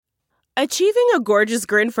Achieving a gorgeous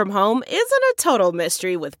grin from home isn't a total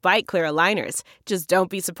mystery with Bite Clear aligners. Just don't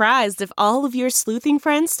be surprised if all of your sleuthing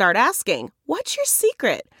friends start asking, "What's your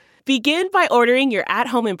secret?" Begin by ordering your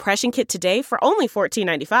at-home impression kit today for only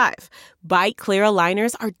 $14.95. Bite Clear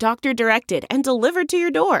aligners are doctor-directed and delivered to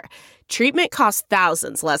your door. Treatment costs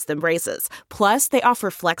thousands less than braces. Plus, they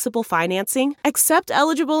offer flexible financing, accept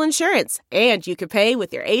eligible insurance, and you can pay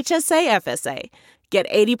with your HSA FSA. Get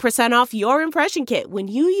 80% off your impression kit when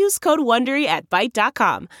you use code WONDERY at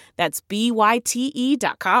Byte.com. That's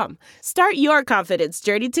BYTE.com. Start your confidence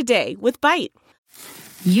journey today with Byte.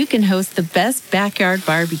 You can host the best backyard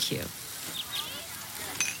barbecue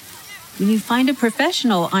when you find a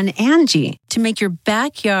professional on Angie to make your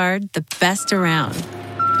backyard the best around.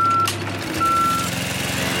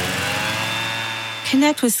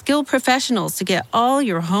 Connect with skilled professionals to get all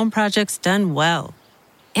your home projects done well.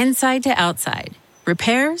 Inside to outside,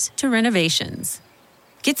 repairs to renovations.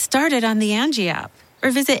 Get started on the Angie app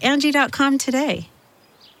or visit Angie.com today.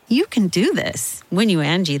 You can do this when you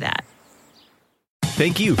Angie that.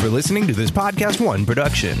 Thank you for listening to this Podcast One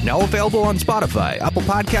production. Now available on Spotify, Apple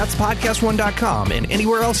Podcasts, PodcastOne.com, and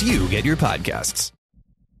anywhere else you get your podcasts.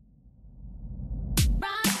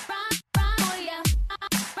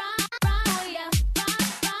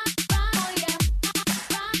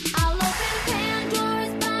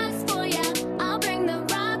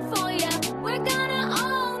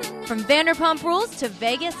 From Vanderpump Rules to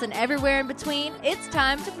Vegas and everywhere in between, it's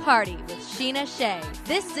time to party with Sheena Shea.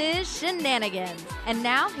 This is Shenanigans. And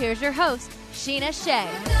now, here's your host, Sheena Shea.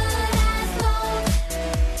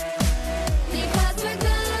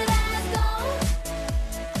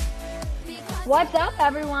 What's up,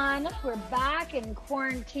 everyone? We're back in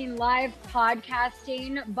quarantine live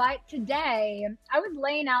podcasting, but today I was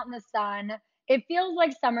laying out in the sun. It feels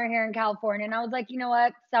like summer here in California, and I was like, you know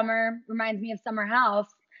what? Summer reminds me of Summer House.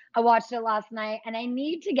 I watched it last night, and I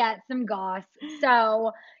need to get some goss.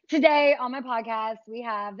 So today on my podcast, we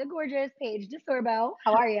have the gorgeous Paige Desorbo.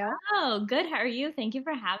 How are you? Oh, good. How are you? Thank you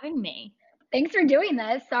for having me. Thanks for doing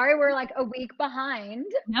this. Sorry we're like a week behind.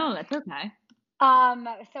 No, that's okay.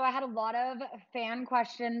 So I had a lot of fan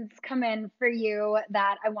questions come in for you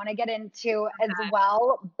that I want to get into as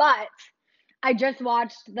well, but I just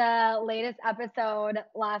watched the latest episode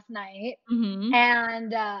last night,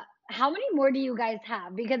 and how many more do you guys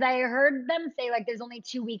have? Because I heard them say like there's only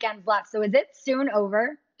 2 weekends left. So is it soon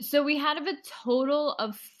over? So we had a total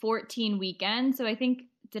of 14 weekends. So I think,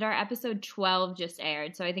 did our episode 12 just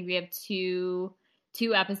aired? So I think we have two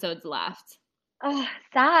episodes left. Oh,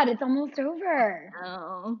 sad. It's almost over.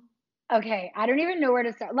 Oh. Okay. I don't even know where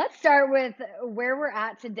to start. Let's start with where we're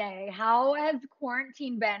at today. How has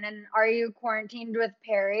quarantine been? And are you quarantined with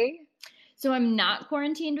Perry? So I'm not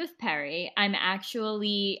quarantined with Perry. I'm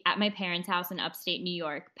actually at my parents' house in upstate New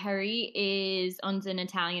York. Perry owns an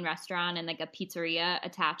Italian restaurant and like a pizzeria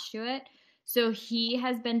attached to it. So he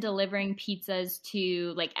has been delivering pizzas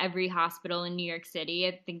to like every hospital in New York City.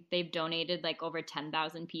 I think they've donated like over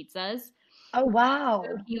 10,000 pizzas. Oh, wow.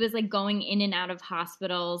 So he was like going in and out of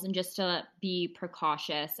hospitals, and just to be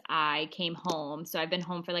precautious, I came home. So I've been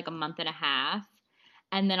home for like a month and a half,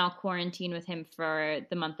 and then I'll quarantine with him for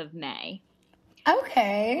the month of May.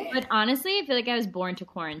 Okay. But honestly, I feel like I was born to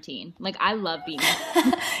quarantine. Like, I love being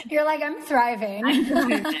You're like, I'm thriving. I'm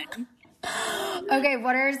thriving. Okay,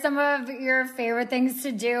 what are some of your favorite things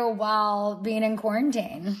to do while being in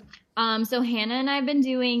quarantine? So Hannah and I have been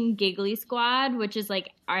doing Giggly Squad, which is like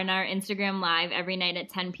on our Instagram live every night at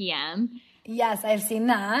 10 p.m. Yes, I've seen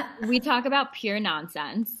that. We talk about pure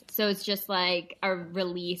nonsense. So it's just like a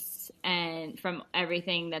release and from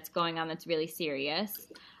everything that's going on that's really serious.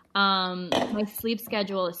 My sleep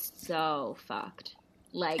schedule is so fucked.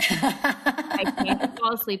 Like, I can't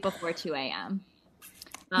fall asleep before 2 a.m.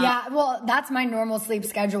 Yeah, well, that's my normal sleep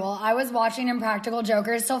schedule. I was watching Impractical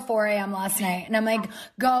Jokers till 4 a.m. last night, and I'm like,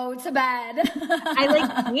 go to bed. I like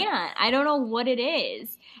can't. I don't know what it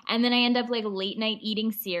is. And then I end up like late night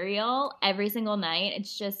eating cereal every single night.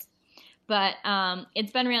 It's just, but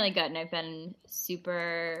it's been really good, and I've been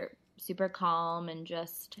super, super calm and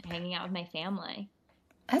just hanging out with my family.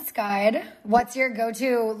 That's good. What's your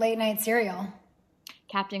go-to late night cereal?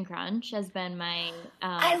 Captain Crunch has been my...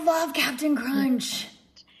 I love Captain Crunch.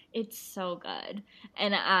 It's so good.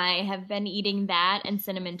 And I have been eating that and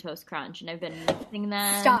Cinnamon Toast Crunch, and I've been mixing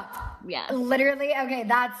them. Stop. Yeah. Literally, okay,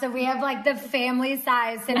 so we have like the family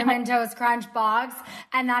size Cinnamon Toast Crunch box,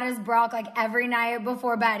 and that is Brock like every night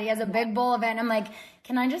before bed. He has a big bowl of it, and I'm like,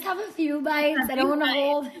 can I just have a few bites? I don't want the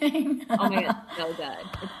whole thing. Oh my God, it's so good.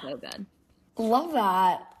 It's so good. Love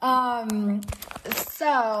that.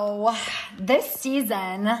 So this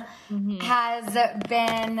season has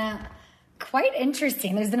been quite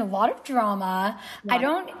interesting. There's been a lot of drama. I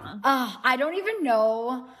don't even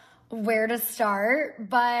know where to start,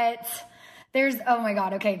 but there's, oh my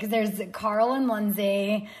God, okay, because there's Carl and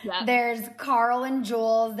Lindsay, there's Carl and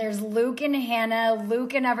Jules, there's Luke and Hannah,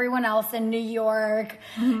 Luke and everyone else in New York,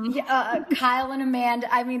 Kyle and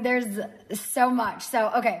Amanda. I mean, there's so much.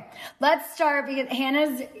 So, okay, let's start because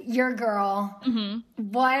Hannah's your girl.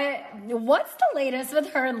 What's the latest with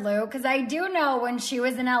her and Luke? Because I do know when she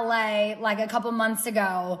was in LA like a couple months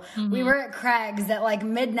ago, we were at Craig's at like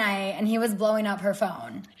midnight and he was blowing up her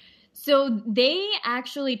phone. So they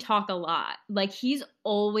actually talk a lot. Like he's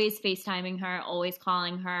always FaceTiming her, always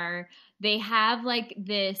calling her. They have like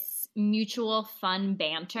this mutual fun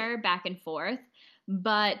banter back and forth,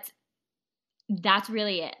 but that's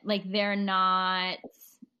really it. Like they're not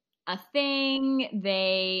a thing.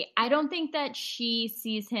 I don't think that she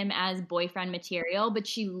sees him as boyfriend material, but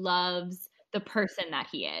she loves the person that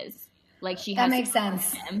he is. Like she has that makes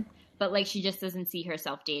sense. Him. But, like, she just doesn't see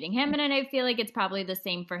herself dating him. And I feel like it's probably the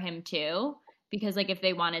same for him, too. Because, like, if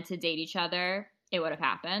they wanted to date each other, it would have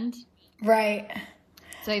happened. Right.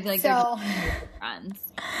 So I feel like they're just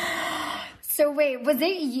friends. So, wait, was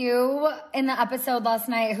it you in the episode last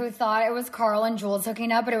night who thought it was Carl and Jules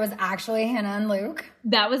hooking up, but it was actually Hannah and Luke?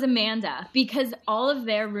 That was Amanda. Because all of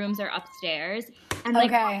their rooms are upstairs. And, like,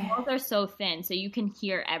 the walls are so thin, so you can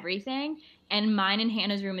hear everything. And mine and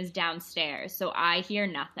Hannah's room is downstairs, so I hear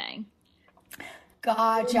nothing.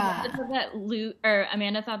 Gotcha.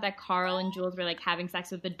 Amanda thought that Carl and Jules were like having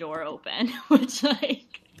sex with the door open, which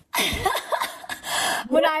like.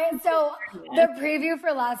 The preview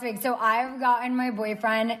for last week. So I've gotten my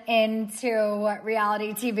boyfriend into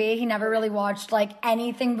reality TV. He never really watched like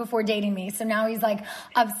anything before dating me. So now he's like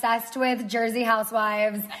obsessed with Jersey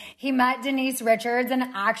Housewives. He met Denise Richards and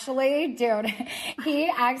actually, dude,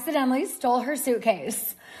 he accidentally stole her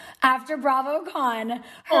suitcase. After BravoCon,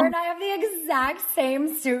 her and I have the exact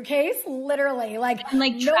same suitcase, literally. Like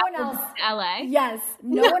no one else. LA. Yes,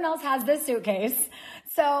 no one else has this suitcase.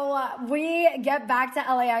 So we get back to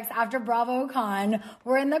LAX after BravoCon.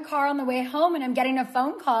 We're in the car on the way home, and I'm getting a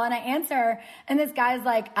phone call, and I answer, and this guy's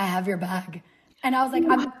like, "I have your bag," and I was like,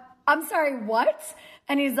 "I'm sorry, what?"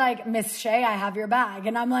 And he's like, "Miss Shea, I have your bag,"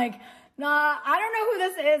 and I'm like, "Nah, I don't know who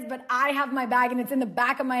this is, but I have my bag and it's in the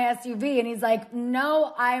back of my SUV." And he's like,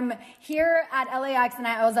 "No, I'm here at LAX." And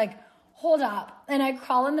I was like, "Hold up." And I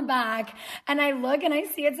crawl in the back and I look and I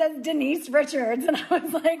see it says Denise Richards. And I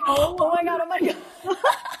was like, oh my God.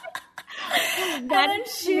 And then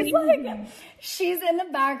she's in the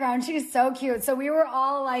background. She's so cute. So we were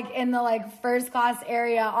all like in the like first class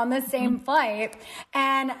area on the same flight.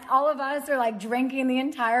 And all of us are like drinking the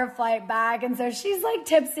entire flight back. And so she's like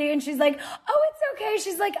tipsy and she's like, "Oh, it's okay."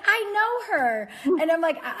 She's like, "I know her." And I'm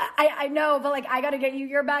like, I know, but like, I got to get you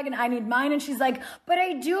your bag and I need mine. And she's like, "But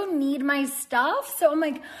I do need my stuff." So I'm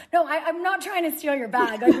like, "No, I'm not trying to steal your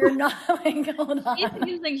bag. Like you're not like, hold on." It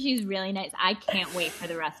seems like she's really nice. I can't wait for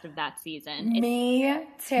the rest of that season. Me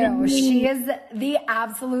too. She is the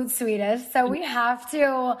absolute sweetest. So we have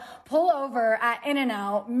to pull over at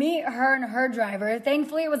In-N-Out, meet her and her driver.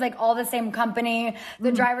 Thankfully, it was like all the same company.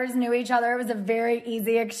 The drivers knew each other. It was a very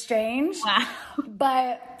easy exchange. Wow.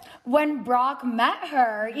 But when Brock met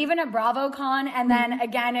her, even at BravoCon, and then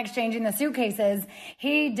again exchanging the suitcases,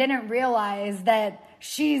 he didn't realize that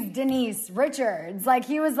she's Denise Richards. Like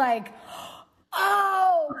he was like,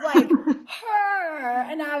 "Oh, like her."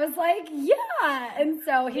 And I was like, "Yeah." And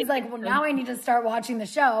so he's like, "Well, now I need to start watching the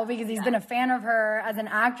show," because he's been a fan of her as an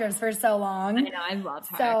actress for so long. I know, I love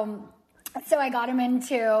her. So I got him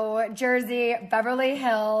into Jersey, Beverly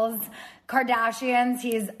Hills, Kardashians.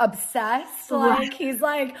 He's obsessed. Like, he's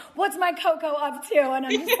like, "What's my Coco up to?" And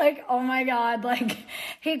I'm just like, oh my God. Like,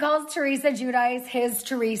 he calls Teresa Giudice his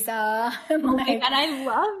Teresa. And oh my God, I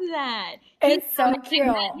love that. It's so cute.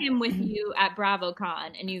 I met him with you at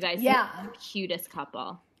BravoCon, and you guys are the cutest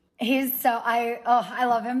couple. He's I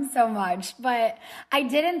love him so much. But I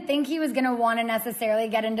didn't think he was going to want to necessarily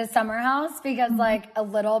get into Summer House because like a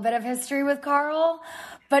little bit of history with Carl.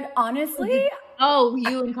 But honestly, oh,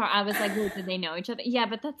 you and Carl, I was like, did they know each other? Yeah,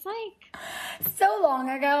 but that's like so long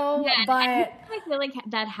ago. Yeah, but I feel like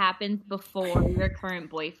that happens before your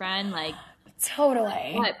current boyfriend. Like,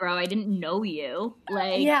 totally. What, bro? I didn't know you.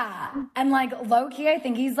 Like, yeah. And like low key, I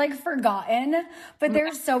think he's like forgotten. But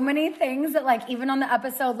there's so many things that like even on the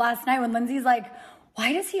episode last night when Lindsay's like,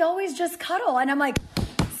 "Why does he always just cuddle?" And I'm like,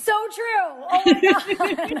 so true. Oh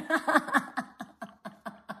my God.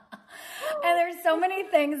 And there's so many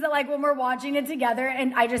things that like when we're watching it together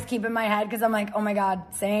and I just keep in my head because I'm like, oh my God,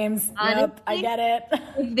 sames. Yep, I get it.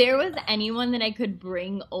 If there was anyone that I could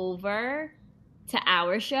bring over to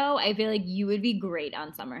our show, I feel like you would be great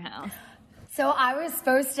on Summer House. So I was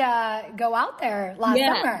supposed to go out there last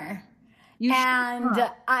summer.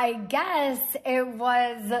 I guess it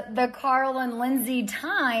was the Carl and Lindsay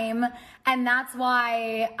time, and that's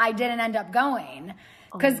why I didn't end up going.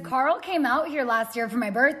 Because Carl came out here last year for my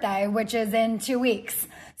birthday, which is in 2 weeks.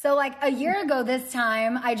 So like a year ago this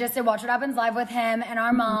time, I just did Watch What Happens Live with him and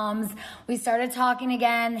our moms. We started talking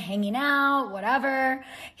again, hanging out, whatever.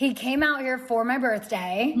 He came out here for my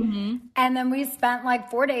birthday. And then we spent like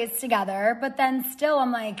 4 days together. But then still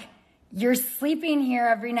I'm like, you're sleeping here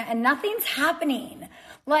every night and nothing's happening.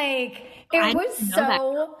 Like, it was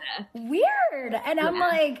so weird. And I'm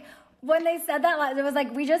like, when they said that, it was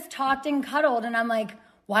like, we just talked and cuddled. And I'm like,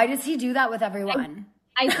 why does he do that with everyone?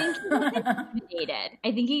 I think he gets intimidated.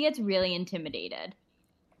 I think he gets really intimidated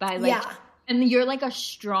by like, and you're like a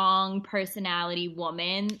strong personality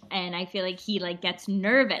woman. And I feel like he like gets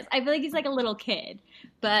nervous. I feel like he's like a little kid,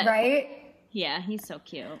 but yeah, he's so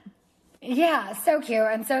cute. Yeah, so cute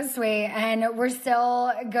and so sweet, and we're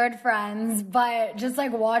still good friends, but just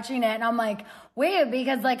like watching it, and I'm like, wait,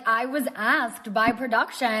 because like I was asked by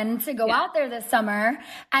production to go out there this summer,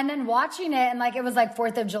 and then watching it, and like it was like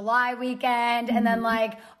 4th of July weekend, and then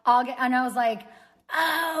like and I was like,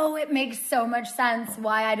 oh, it makes so much sense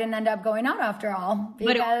why I didn't end up going out after all.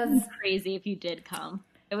 Because, but it would be crazy if you did come.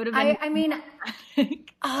 It would have been. I mean,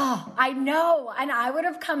 I know. And I would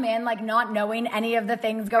have come in like not knowing any of the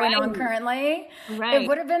things going on currently. It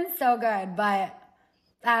would have been so good. But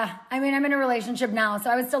I mean, I'm in a relationship now, so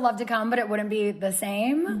I would still love to come, but it wouldn't be the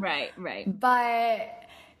same. Right. But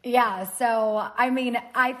yeah, so I mean,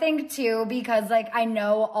 I think too, because like I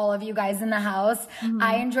know all of you guys in the house,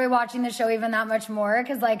 I enjoy watching the show even that much more,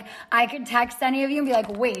 because like I could text any of you and be like,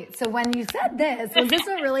 wait, so when you said this, was this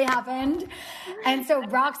what really happened? And so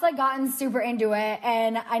Brock's like gotten super into it,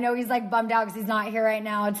 and I know he's like bummed out because he's not here right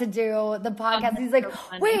now to do the podcast. He's like,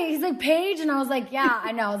 wait, he's like, Paige? And I was like, yeah,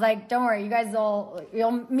 I know. I was like, don't worry, you guys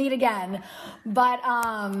you'll meet again. But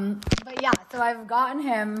yeah, so I've gotten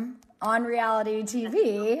him on reality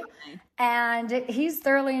TV, and he's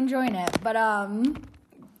thoroughly enjoying it. But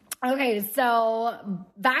okay, so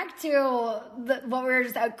back to what we were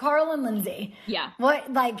just at, Carl and Lindsay. Yeah.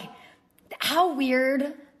 What, like, how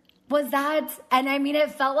weird was that? And I mean,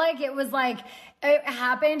 it felt like it was like it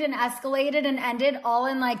happened and escalated and ended all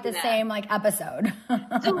in like the same like episode.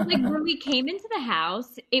 So like when we came into the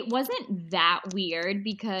house, it wasn't that weird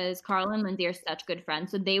because Carl and Lindsay are such good friends.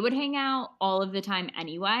 So they would hang out all of the time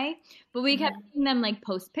anyway. But we kept seeing them like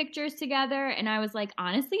post pictures together. And I was like,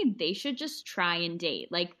 honestly, they should just try and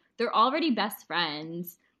date. Like they're already best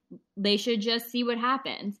friends. They should just see what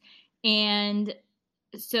happens. And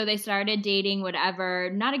so they started dating, whatever,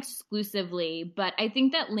 not exclusively, but I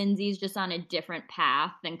think that Lindsay's just on a different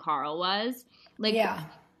path than Carl was. Like,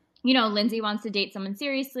 you know, Lindsay wants to date someone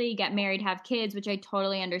seriously, get married, have kids, which I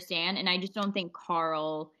totally understand. And I just don't think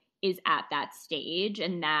Carl is at that stage.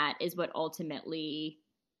 And that is what ultimately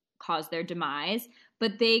caused their demise.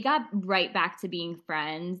 But they got right back to being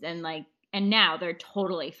friends, and now they're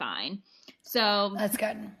totally fine. So that's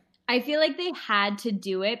good. I feel like they had to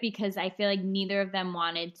do it because I feel like neither of them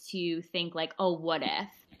wanted to think like, oh, what if?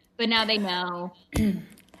 But now they know.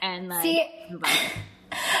 And like, see,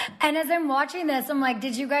 and as I'm watching this, I'm like,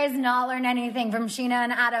 did you guys not learn anything from Sheena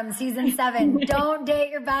and Adam season 7? Don't date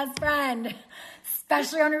your best friend,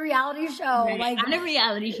 especially on a reality show. Right. Like on a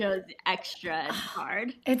reality show is extra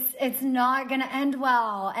hard. It's not gonna end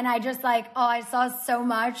well. And I just like, I saw so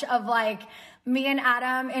much of like me and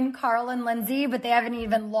Adam and Carl and Lindsay, but they have an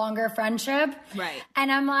even longer friendship. Right.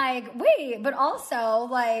 And I'm like, wait, but also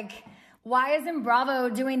like, why isn't Bravo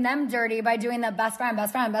doing them dirty by doing the best friend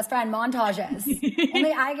montages?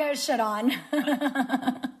 Only I get shit on.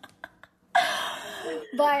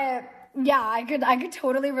 But yeah, I could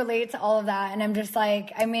totally relate to all of that. And I'm just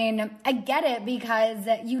like, I mean, I get it because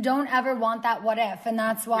you don't ever want that what if. And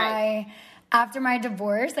that's why after my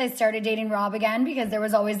divorce, I started dating Rob again because there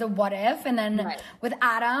was always a what if. And then with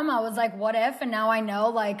Adam, I was like, what if? And now I know,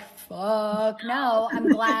 like, fuck no. I'm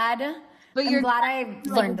glad. But I'm glad I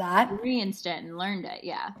learned that. Experienced it and learned it,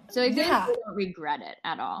 yeah. So I feel like you don't regret it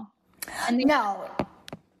at all. No.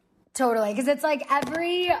 Totally. Because it's like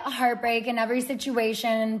every heartbreak and every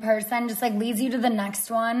situation person just like leads you to the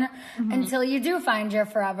next one until you do find your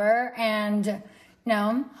forever. And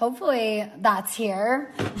no, hopefully that's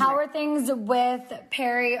here. How are things with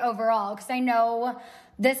Perry overall? Because I know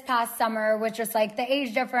this past summer with just like the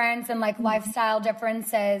age difference and like lifestyle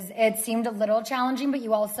differences, it seemed a little challenging, but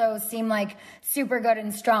you also seem like super good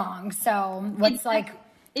and strong. So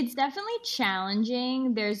it's definitely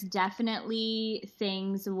challenging. There's definitely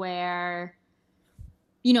things where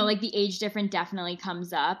you know, like the age difference definitely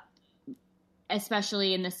comes up,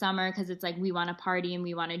 especially in the summer, because it's like we want to party and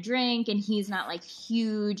we want to drink, and he's not like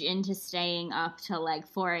huge into staying up till like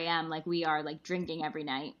 4 a.m. like we are, like drinking every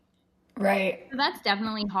night. Right. So that's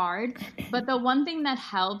definitely hard. But the one thing that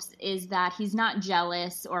helps is that he's not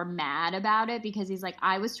jealous or mad about it, because he's like,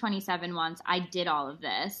 I was 27 once. I did all of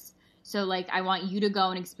this. So like, I want you to go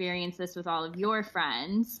and experience this with all of your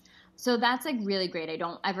friends. So that's like really great. I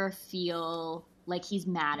don't ever feel like he's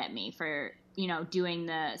mad at me for, you know, doing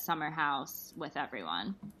the summer house with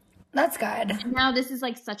everyone. That's good. And now this is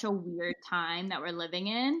like such a weird time that we're living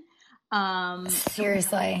in.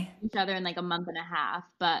 Seriously. Each other in like a month and a half,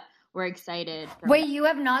 but we're excited. Wait, you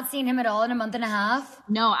have not seen him at all in a month and a half?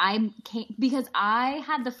 No, I can't, because I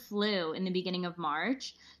had the flu in the beginning of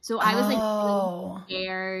March. So I was like really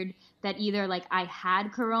scared that either like I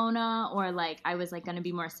had corona or like I was like going to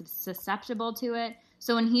be more susceptible to it.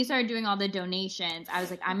 So when he started doing all the donations, I was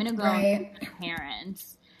like, I'm going to go with my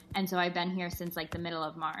parents. And so I've been here since like the middle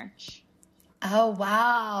of March. Oh,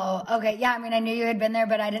 wow. Okay. Yeah. I mean, I knew you had been there,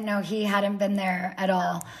 but I didn't know he hadn't been there at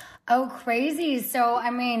all. Oh, crazy. So,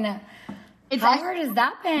 I mean, how hard has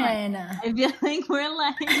that been? I feel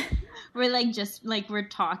like we're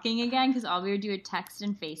talking again, because all we would do is text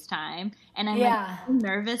and FaceTime. And I'm like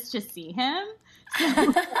nervous to see him. So,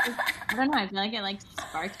 I don't know. I feel like it like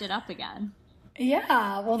sparked it up again.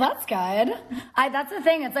 Yeah, well, that's good. That's the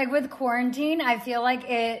thing. It's like with quarantine, I feel like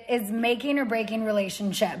it is making or breaking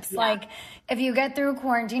relationships. Yeah. Like if you get through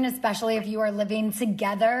quarantine, especially if you are living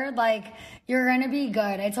together, like you're going to be good.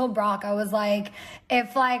 I told Brock, I was like,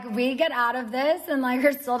 if like we get out of this and like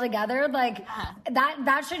we're still together, like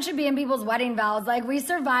that shit should be in people's wedding vows. Like we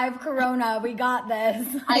survived Corona. We got this.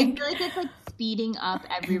 I feel like it's like speeding up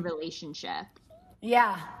every relationship.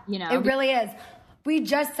 Yeah, you know, it really is. We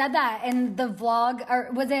just said that in the vlog,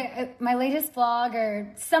 or was it my latest vlog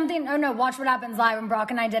or something? Oh no, Watch What Happens Live. When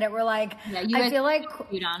Brock and I did it, we're like, I feel like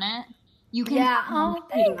cute on it. You can,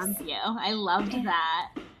 thanks. You. I loved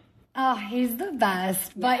that. Oh, he's the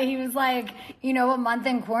best. Yeah. But he was like, you know, a month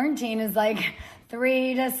in quarantine is like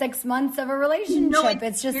 3 to 6 months of a relationship. No,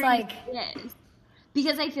 it's just like,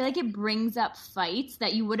 because I feel like it brings up fights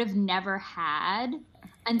that you would have never had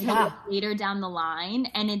until later down the line,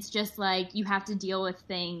 and it's just like you have to deal with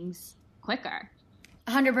things quicker.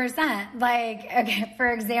 100%. Like, okay,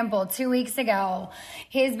 for example, 2 weeks ago,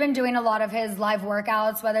 he's been doing a lot of his live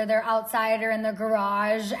workouts, whether they're outside or in the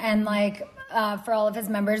garage, and like for all of his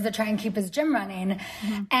members to try and keep his gym running.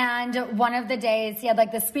 Mm-hmm. And one of the days, he had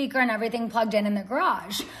like the speaker and everything plugged in the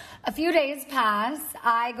garage. A few days pass,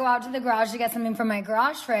 I go out to the garage to get something from my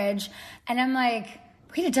garage fridge, and I'm like,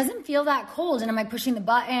 wait, it doesn't feel that cold. And I'm like pushing the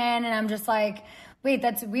button, and I'm just like, wait,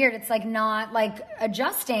 that's weird. It's like not like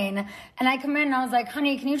adjusting. And I come in and I was like,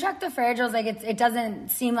 honey, can you check the fridge? I was like, it doesn't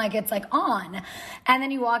seem like it's like on. And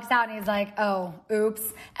then he walks out and he's like, oh, oops,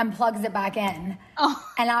 and plugs it back in. Oh.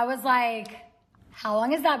 And I was like, how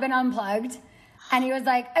long has that been unplugged? And he was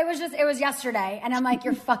like, it was yesterday. And I'm like,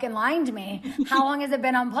 you're fucking lying to me. How long has it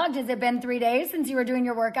been unplugged? Has it been 3 days since you were doing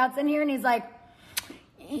your workouts in here? And he's like,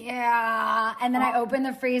 yeah. And then I open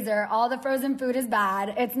the freezer. All the frozen food is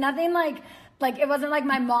bad. It's nothing like it wasn't like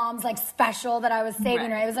my mom's like special that I was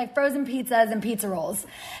saving her. It was like frozen pizzas and pizza rolls.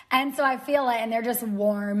 And so I feel it, and they're just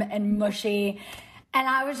warm and mushy. And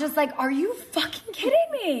I was just like, are you fucking kidding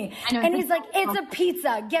me? And he's like, it's a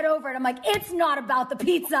pizza. Get over it. I'm like, it's not about the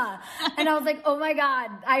pizza. And I was like, oh my God,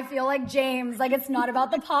 I feel like James. Like, it's not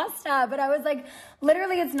about the pasta. But I was like,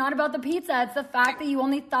 literally, it's not about the pizza. It's the fact that you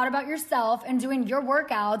only thought about yourself and doing your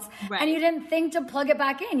workouts. Right. And you didn't think to plug it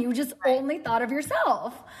back in. You just only thought of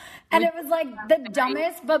yourself. And it was like the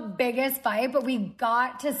dumbest but biggest fight, but we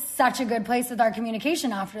got to such a good place with our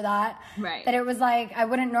communication after that. Right. That it was like, I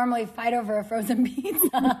wouldn't normally fight over a frozen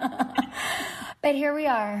pizza. But here we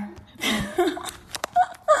are.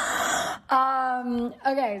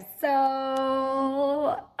 Okay,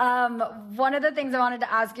 so one of the things I wanted to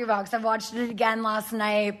ask you about, because I watched it again last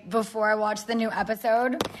night before I watched the new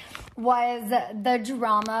episode, was the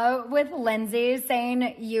drama with Lindsay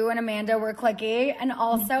saying you and Amanda were cliquey. And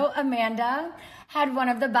also Amanda had one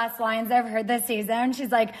of the best lines I've heard this season.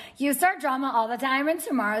 She's like, you start drama all the time, and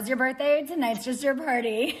tomorrow's your birthday, tonight's just your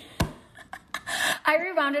party. I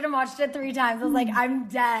rewound it and watched it 3 times. I was like, I'm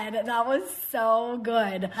dead. That was so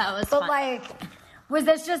good. That was fun. Like, was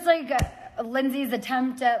this just like Lindsay's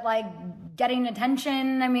attempt at like getting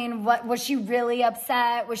attention? I mean, what was she really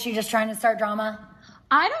upset? Was she just trying to start drama?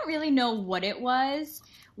 I don't really know what it was.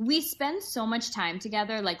 We spend so much time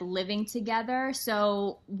together, like living together,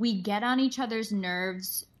 so we get on each other's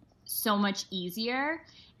nerves so much easier.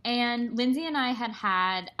 And Lindsay and I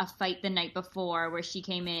had a fight the night before where she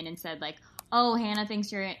came in and said, like, oh, Hannah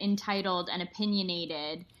thinks you're entitled and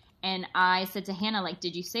opinionated. And I said to Hannah, like,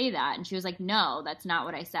 did you say that? And she was like, no, that's not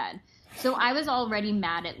what I said. So I was already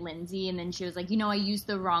mad at Lindsay. And then she was like, I used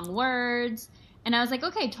the wrong words. And I was like,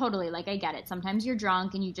 okay, totally. Like, I get it. Sometimes you're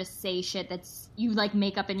drunk and you just say shit you, like,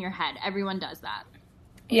 make up in your head. Everyone does that.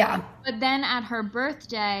 Yeah. But then at her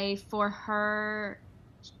birthday, for her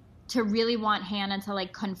to really want Hannah to,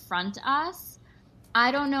 like, confront us,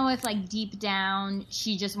 I don't know if, like, deep down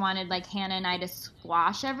she just wanted, like, Hannah and I to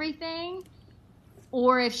squash everything,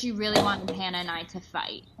 or if she really wanted Hannah and I to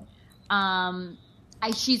fight.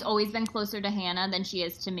 She's always been closer to Hannah than she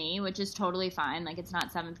is to me, which is totally fine. Like, it's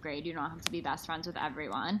not 7th grade. You don't have to be best friends with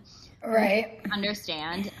everyone. Right.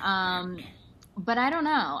 Understand. But I don't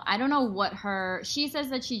know. I don't know what she says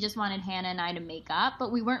that she just wanted Hannah and I to make up,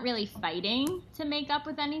 but we weren't really fighting to make up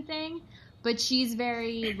with anything. But she's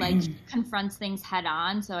very, like, she confronts things head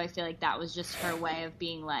on. So I feel like that was just her way of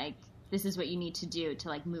being like, this is what you need to do to,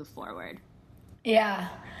 like, move forward. Yeah.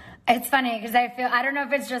 It's funny because I don't know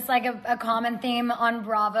if it's just like a common theme on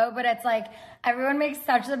Bravo, but it's like everyone makes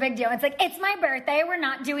such a big deal. It's like, it's my birthday. We're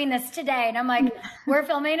not doing this today. And I'm like, we're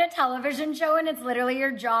filming a television show and it's literally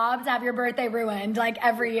your job to have your birthday ruined like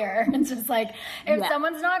every year. It's just like, if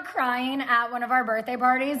someone's not crying at one of our birthday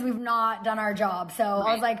parties, we've not done our job. So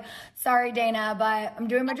I was like, sorry, Dana, but I'm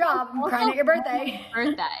doing my job. I'm crying at your birthday.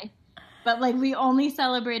 But, like, we only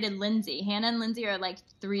celebrated Lindsay. Hannah and Lindsay are, like,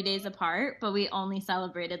 3 days apart, but we only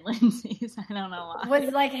celebrated Lindsay's. I don't know why.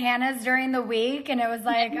 Was, like, Hannah's during the week, and it was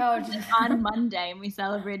like, on Monday, and we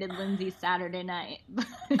celebrated Lindsay's Saturday night.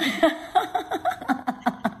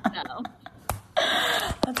 So.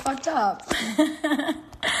 That's fucked up.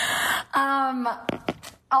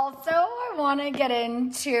 Also, I want to get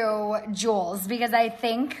into Jules, because I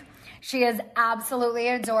think she is absolutely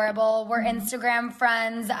adorable. We're Instagram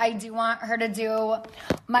friends. I do want her to do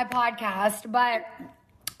my podcast, but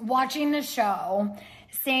watching the show,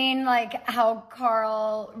 seeing like how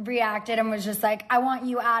Carl reacted and was just like, I want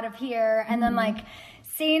you out of here. And then like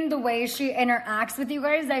seeing the way she interacts with you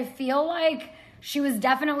guys, I feel like she was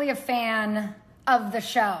definitely a fan of the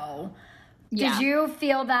show. Yeah. Did you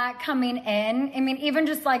feel that coming in? I mean, even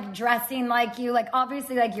just like dressing like you, like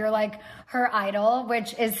obviously like you're like her idol,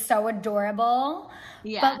 which is so adorable.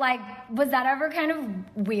 Yeah. But like, was that ever kind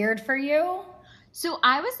of weird for you? So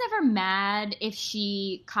I was never mad if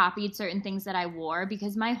she copied certain things that I wore,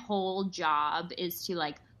 because my whole job is to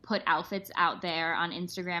like put outfits out there on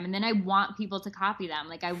Instagram, and then I want people to copy them.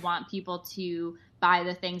 Like I want people to buy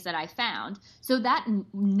the things that I found. So that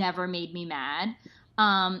never made me mad.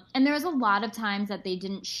 And there was a lot of times that they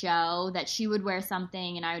didn't show that she would wear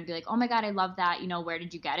something and I would be like, oh my God, I love that. You know, where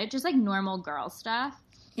did you get it? Just like normal girl stuff.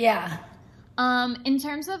 Yeah. In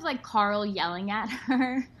terms of like Carl yelling at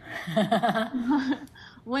her,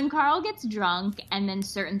 when Carl gets drunk and then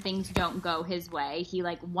certain things don't go his way, he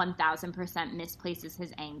like 1000% misplaces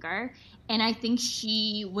his anger. And I think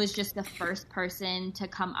she was just the first person to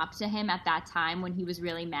come up to him at that time when he was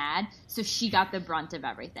really mad. So she got the brunt of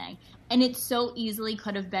everything. And it so easily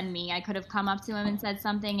could have been me. I could have come up to him and said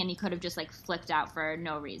something and he could have just like flipped out for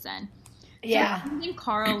no reason. Yeah. So I think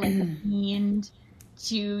Carl like meaned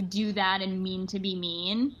to do that and mean to be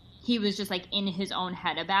mean. He was just like in his own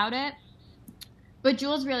head about it. But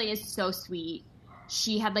Jules really is so sweet.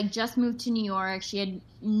 She had like just moved to New York. She had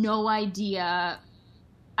no idea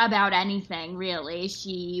about anything really.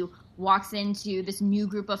 She walks into this new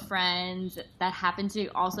group of friends that happened to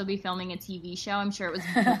also be filming a TV show. I'm sure it was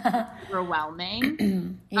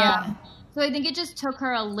overwhelming. Yeah. So I think it just took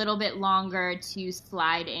her a little bit longer to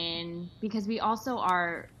slide in, because we also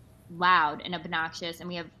are loud and obnoxious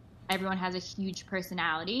and everyone has a huge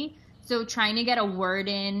personality. So trying to get a word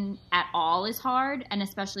in at all is hard, and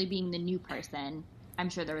especially being the new person, I'm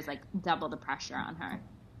sure there was like double the pressure on her.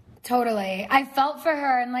 Totally. I felt for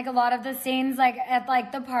her in like a lot of the scenes like at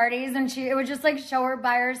like the parties, and it would just like show her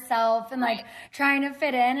by herself and like trying to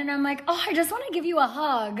fit in, and I'm like, oh, I just want to give you a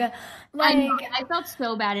hug. Like I felt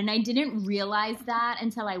so bad, and I didn't realize that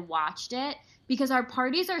until I watched it, because our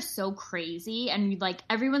parties are so crazy and like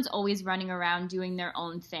everyone's always running around doing their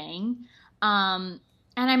own thing.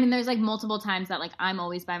 And I mean, there's like multiple times that like I'm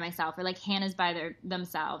always by myself, or like Hannah's by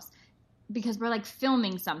themselves, because we're like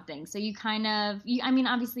filming something. So you kind of, I mean,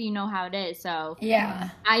 obviously you know how it is. So yeah,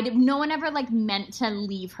 no one ever like meant to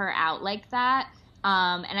leave her out like that.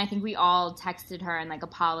 And I think we all texted her and like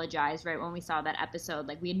apologized right when we saw that episode.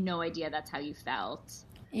 Like we had no idea that's how you felt.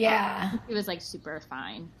 Yeah. It was like super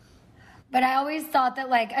fine. But I always thought that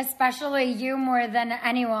like, especially you more than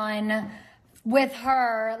anyone, with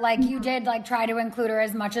her, like, you did, like, try to include her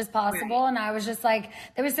as much as possible. Right. And I was just like,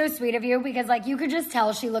 that was so sweet of you, because, like, you could just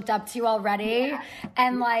tell she looked up to you already. Yeah.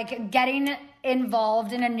 And, like, getting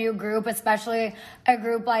involved in a new group, especially a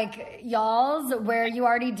group like y'all's, where you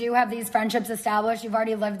already do have these friendships established. You've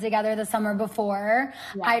already lived together the summer before.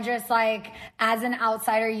 Yeah. I just, like, as an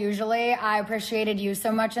outsider, usually I appreciated you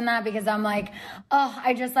so much in that, because I'm like, oh,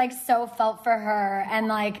 I just, like, so felt for her. And,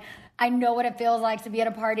 like, I know what it feels like to be at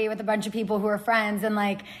a party with a bunch of people who are friends, and,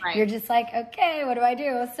 like, right. You're just like, okay, what do I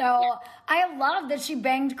do? So yeah. I love that she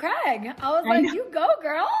banged Craig. I was like, you go,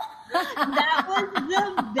 girl. That was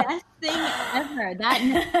the best thing ever. That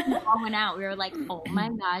night we all went out. We were like, oh my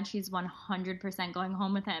God, she's 100% going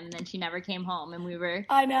home with him. And then she never came home, and we were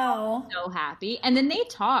so happy. And then they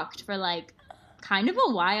talked for, like, kind of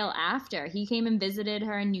a while after. He came and visited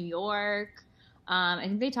her in New York. I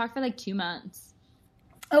think they talked for like 2 months.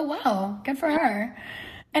 Oh, wow. Good for her.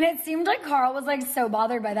 And it seemed like Carl was, like, so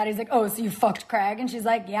bothered by that. He's like, oh, so you fucked Craig? And she's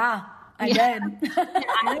like, yeah, I did.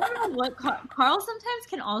 I don't know what Carl sometimes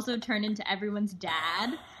can also turn into everyone's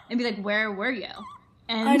dad and be like, where were you?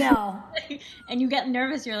 And, I know. And you get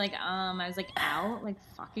nervous. You're like, I was, like, out, like,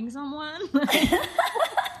 fucking someone.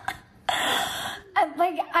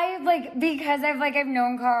 Because I've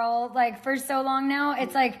known Carl, like, for so long now,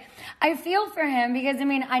 it's like, I feel for him, because, I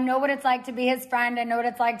mean, I know what it's like to be his friend. I know what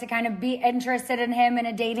it's like to kind of be interested in him in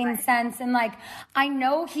a dating sense. And, like, I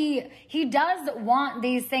know he does want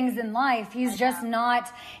these things in life. He's just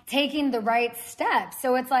not taking the right steps.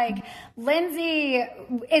 So it's like, Lindsay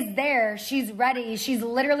is there. She's ready. She's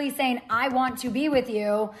literally saying, I want to be with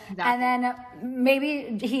you. Exactly. And then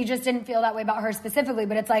maybe he just didn't feel that way about her specifically,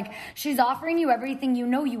 but it's like, she's offering you everything you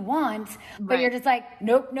know you want, but you're just like,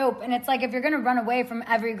 nope. And it's like, if you're going to run away from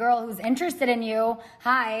every girl who's interested in you,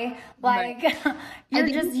 like, you're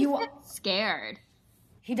just, you scared.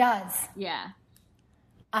 He does. Yeah.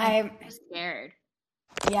 I'm scared.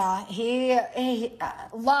 Yeah. He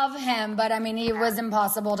love him, but I mean, he was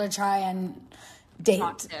impossible to try and date.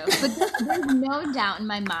 But there's no doubt in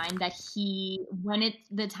my mind that when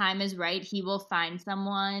the time is right, he will find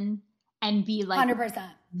someone and be like 100%.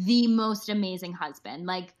 The most amazing husband.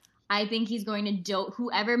 Like, I think he's going to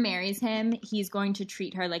whoever marries him, he's going to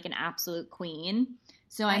treat her like an absolute queen.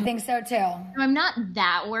 So I think so too. So I'm not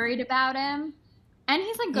that worried about him. And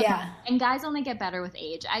he's like good. Yeah. And guys only get better with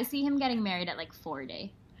age. I see him getting married at like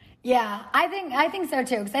 40. Yeah, I think so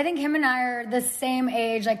too, because I think him and I are the same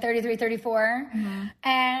age, like 33, 34,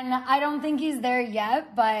 and I don't think he's there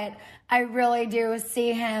yet, but I really do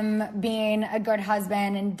see him being a good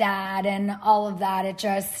husband and dad and all of that. It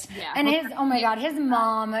just, and oh my God, his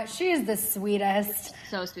mom, she's the sweetest.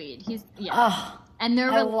 So sweet. And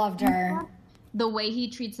I loved her. The way he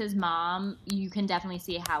treats his mom, you can definitely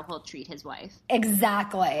see how he'll treat his wife.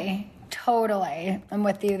 Exactly. Totally. I'm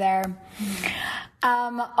with you there.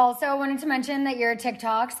 Also, I wanted to mention that your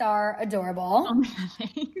TikToks are adorable. Oh,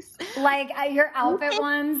 thanks. Like, your outfit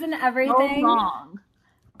ones and everything. So long.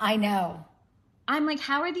 I know. I'm like,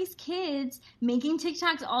 how are these kids making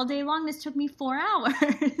TikToks all day long? This took me 4 hours.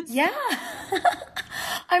 Yeah.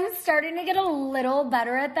 I'm starting to get a little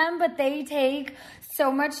better at them, but they take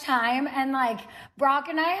so much time. And, like, Brock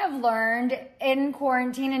and I have learned in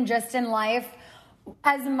quarantine and just in life,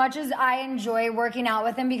 as much as I enjoy working out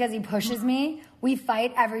with him because he pushes me, we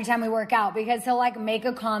fight every time we work out, because he'll, like, make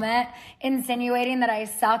a comment insinuating that I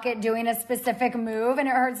suck at doing a specific move and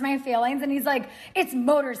it hurts my feelings. And he's like, it's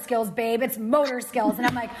motor skills, babe. It's motor skills. And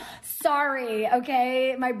I'm like, sorry,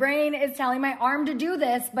 okay? My brain is telling my arm to do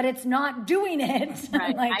this, but it's not doing it.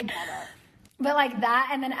 Right, like, I get it. But like that,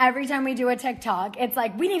 and then every time we do a TikTok, it's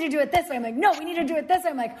like, we need to do it this way. I'm like, no, we need to do it this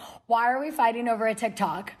way. I'm like, why are we fighting over a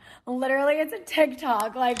TikTok? Literally, it's a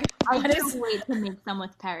TikTok. Like, I can't wait to make some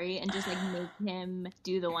with Perry and just, like, make him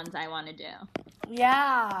do the ones I want to do.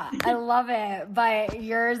 Yeah, I love it. But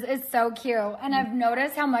yours is so cute. And I've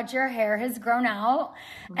noticed how much your hair has grown out,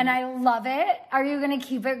 and I love it. Are you going to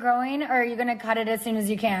keep it growing, or are you going to cut it as soon as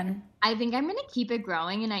you can? I think I'm going to keep it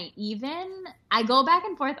growing, and I go back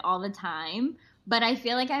and forth all the time, but I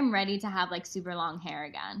feel like I'm ready to have, like, super long hair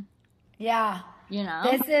again. Yeah. You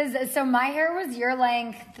know? So my hair was your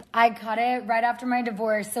length. I cut it right after my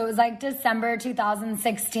divorce. So it was like December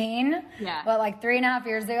 2016. Yeah. But like 3.5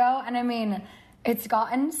 years ago. And I mean, it's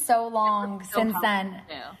gotten so long since then.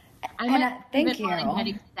 Thank you. Get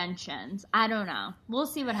extensions. I don't know. We'll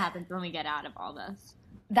see what happens when we get out of all this.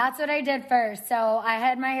 That's what I did first. So I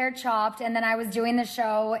had my hair chopped, and then I was doing the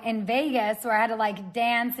show in Vegas where I had to like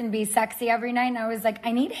dance and be sexy every night. And I was like,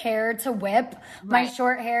 I need hair to whip. Right. My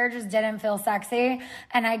short hair just didn't feel sexy.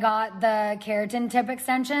 And I got the keratin tip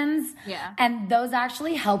extensions. Yeah. And those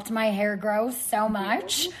actually helped my hair grow so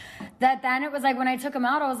much that then it was like when I took them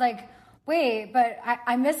out, I was like, wait, but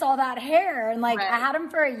I miss all that hair. And like I had them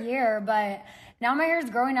for a year, but now my hair is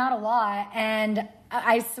growing out a lot. And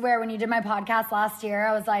I swear, when you did my podcast last year,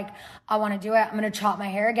 I was like, I want to do it. I'm going to chop my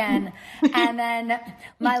hair again. And then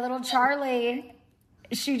my little Charlie,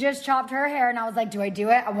 she just chopped her hair. And I was like, do I do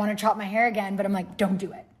it? I want to chop my hair again. But I'm like, don't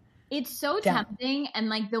do it. It's so tempting. And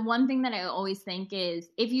like the one thing that I always think is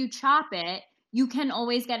if you chop it, you can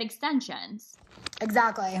always get extensions.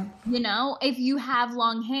 Exactly. You know, if you have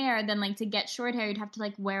long hair, then like to get short hair, you'd have to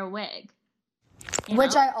like wear a wig.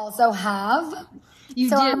 Which I also have. You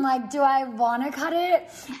so do. I'm like, do I want to cut it?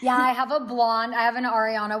 Yeah, I have a blonde. I have an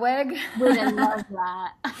Ariana wig. Wait, I love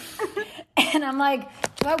that. And I'm like,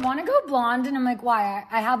 do I want to go blonde? And I'm like, why?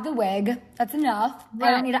 I have the wig. That's enough. Right.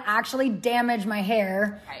 I don't need to actually damage my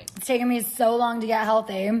hair. Right. It's taken me so long to get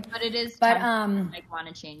healthy. But it is like want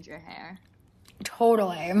to change your hair.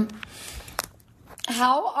 Totally.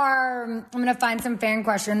 I'm going to find some fan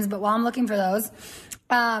questions, but while I'm looking for those,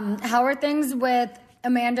 how are things with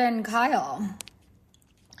Amanda and Kyle?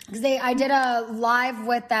 Because I did a live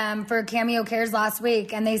with them for Cameo Cares last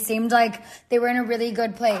week, and they seemed like they were in a really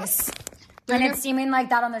good place. And it's seeming like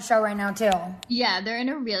that on the show right now, too. Yeah, they're in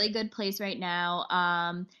a really good place right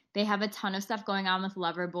now. They have a ton of stuff going on with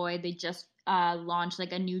Loverboy. They just launched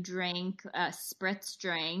like a new drink, a spritz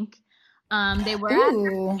drink. They were at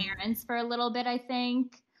their parents for a little bit, I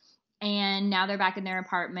think, and now they're back in their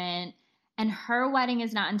apartment. And her wedding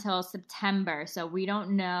is not until September, so we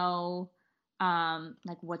don't know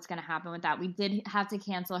like what's going to happen with that. We did have to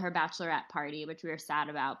cancel her bachelorette party, which we were sad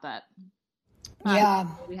about, but we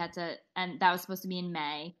had to, and that was supposed to be in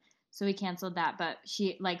May, so we canceled that. But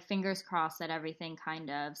she, like, fingers crossed that everything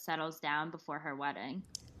kind of settles down before her wedding.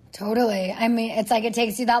 Totally. I mean, it's like it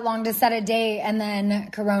takes you that long to set a date and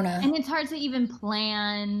then Corona. And it's hard to even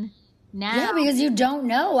plan now. Yeah, because you don't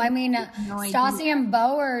know. I mean, Stassi and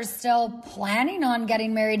Beau are still planning on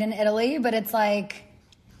getting married in Italy, but it's like,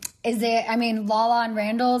 Lala and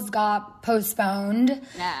Randall's got postponed.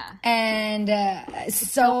 Yeah. And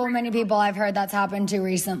so many people I've heard that's happened to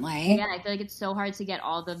recently. Yeah, I feel like it's so hard to get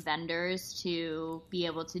all the vendors to be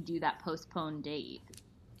able to do that postponed date.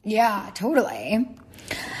 Yeah, totally.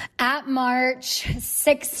 At March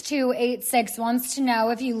 6286 wants to know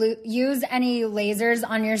if you use any lasers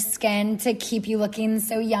on your skin to keep you looking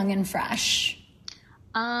so young and fresh.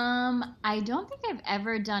 I don't think I've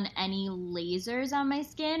ever done any lasers on my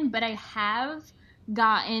skin, but I have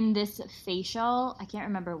gotten this facial. I can't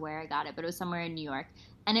remember where I got it, but it was somewhere in New York.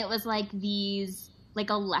 And it was like these like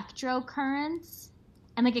electro currents.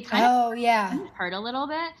 And like it kind of hurt a little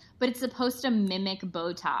bit, but it's supposed to mimic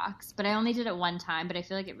Botox. But I only did it one time, but I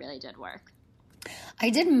feel like it really did work. I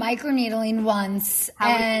did microneedling once,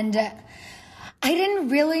 and I didn't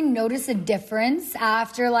really notice a difference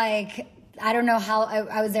after, like, I don't know how,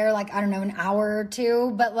 I was there, like, I don't know, an hour or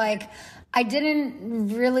two, but, like, I didn't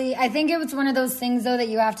really, I think it was one of those things, though, that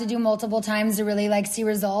you have to do multiple times to really, like, see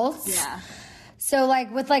results. Yeah. So,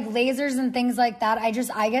 like, with, like, lasers and things like that, I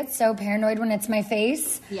get so paranoid when it's my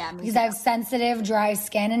face. Yeah, me because too. I have sensitive, dry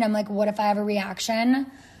skin, and I'm like, what if I have a reaction?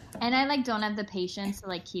 And I, like, don't have the patience to,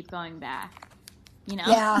 like, keep going back. You know?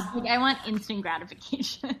 Yeah. Like, I want instant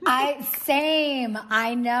gratification. Same.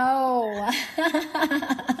 I know.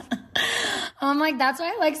 I'm like, that's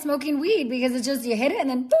why I like smoking weed, because it's just, you hit it and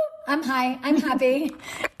then, boop, I'm high. I'm happy.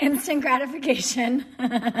 Instant gratification.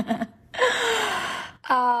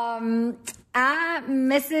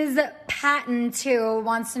 Mrs. Patton, too,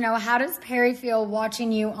 wants to know, how does Perry feel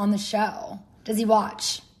watching you on the show? Does he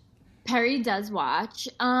watch? Perry does watch.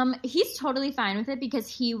 He's totally fine with it because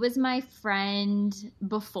he was my friend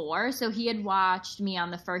before, so he had watched me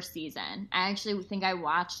on the first season. I actually think I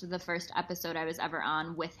watched the first episode I was ever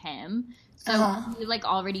on with him. So he, like,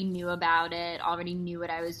 already knew about it, already knew what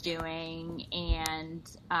I was doing, and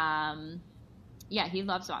yeah, he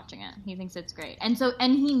loves watching it. He thinks it's great. And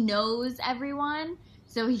he knows everyone,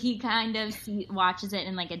 so he kind of watches it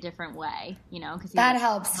in, like, a different way, you know? Cause that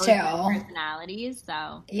helps, too. Personalities,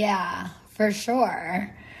 so. Yeah, for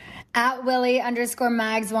sure. At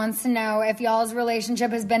Willie_Mags wants to know if y'all's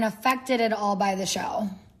relationship has been affected at all by the show.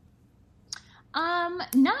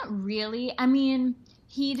 Not really. I mean,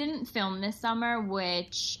 he didn't film this summer,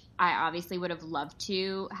 which I obviously would have loved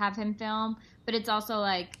to have him film, but it's also,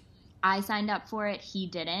 like, I signed up for it, he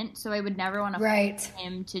didn't. So I would never want to force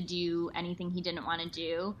him to do anything he didn't want to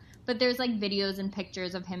do. But there's like videos and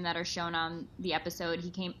pictures of him that are shown on the episode.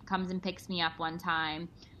 He comes and picks me up one time,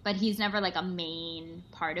 but he's never like a main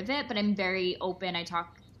part of it. But I'm very open. I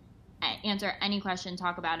answer any question,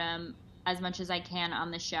 talk about him as much as I can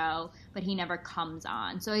on the show, but he never comes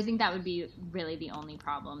on. So I think that would be really the only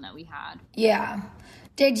problem that we had. Yeah.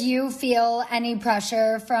 Did you feel any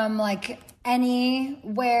pressure from like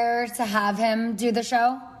anywhere to have him do the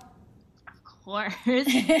show? Of course.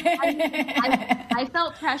 I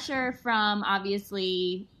felt pressure from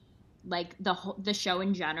obviously like the show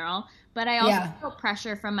in general, but I also felt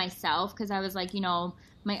pressure from myself because I was like, you know,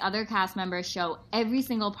 my other cast members show every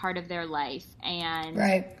single part of their life, and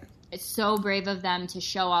it's so brave of them to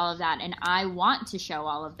show all of that, and I want to show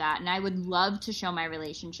all of that, and I would love to show my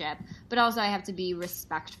relationship, but also I have to be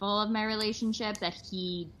respectful of my relationship that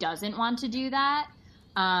he doesn't want to do that.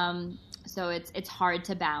 So it's hard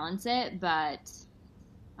to balance it, but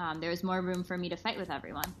there's more room for me to fight with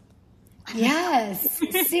everyone. Yes.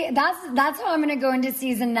 See, that's how I'm going to go into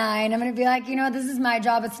season 9. I'm going to be like, you know, this is my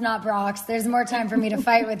job. It's not Brock's. There's more time for me to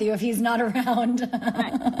fight with you if he's not around.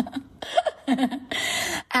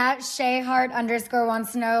 At ShayHart _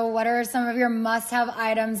 wants to know, what are some of your must-have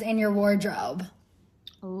items in your wardrobe?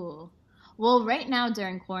 Ooh. Well, right now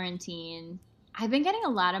during quarantine, I've been getting a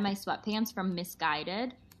lot of my sweatpants from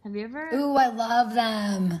Misguided. Have you ever? Ooh, I love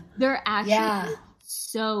them. They're actually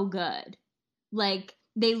so good. Like,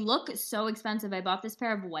 they look so expensive. I bought this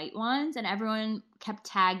pair of white ones, and everyone kept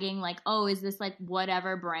tagging, like, oh, is this, like,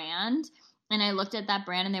 whatever brand? And I looked at that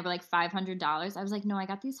brand, and they were, like, $500. I was like, no, I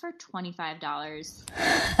got these for $25. So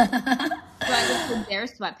I would say their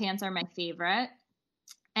sweatpants are my favorite.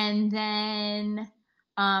 And then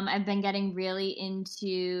I've been getting really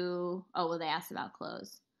into – oh, well, they asked about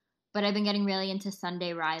clothes. But I've been getting really into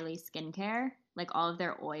Sunday Riley skincare. Like, all of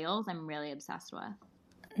their oils I'm really obsessed with.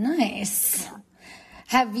 Nice. Yeah.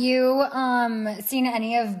 Have you seen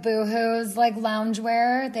any of Boohoo's like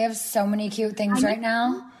loungewear? They have so many cute things right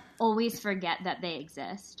now. Always forget that they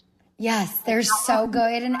exist. Yes, they're so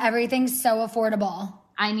good and everything's so affordable.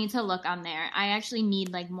 I need to look on there. I actually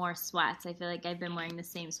need like more sweats. I feel like I've been wearing the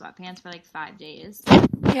same sweatpants for like 5 days.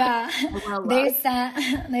 Yeah.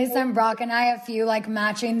 They sent Brock and I a few like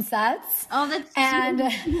matching sets. Oh, that's and so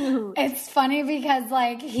cute. It's funny because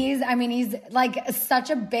like he's like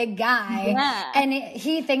such a big guy. Yeah. And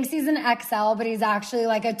he thinks he's an XL, but he's actually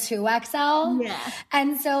like a 2XL. Yeah.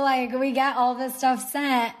 And so like we get all this stuff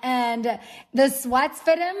sent and the sweats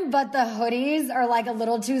fit him, but the hoodies are like a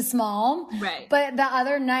little too small. Right. But the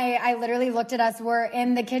other night I literally looked at us, we're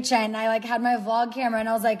in the kitchen. I like had my vlog camera and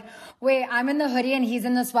I was like, wait, I'm in the hoodie and he's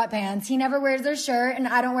in the sweatpants. He never wears a shirt and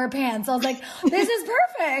I don't wear pants. I was like, this is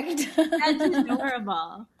perfect. That's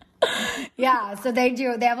adorable. Yeah, so they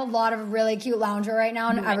do. They have a lot of really cute loungewear right now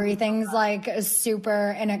and everything's like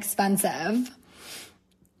super inexpensive.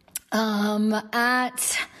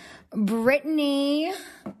 At Brittany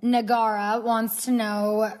Nagara wants to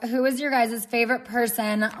know, who is your guys' favorite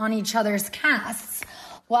person on each other's casts?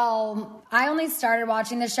 Well, I only started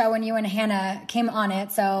watching the show when you and Hannah came on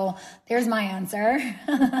it, so there's my answer.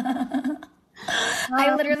 I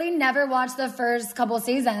literally never watched the first couple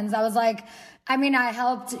seasons. I was like, I mean, I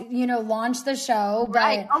helped, launch the show. But,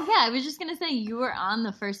 right. Oh, yeah, I was just going to say you were on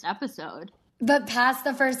the first episode. But past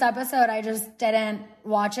the first episode, I just didn't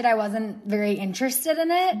watch it. I wasn't very interested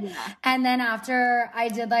in it. Yeah. And then after I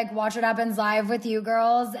did like Watch What Happens Live with you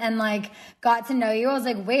girls and like got to know you, I was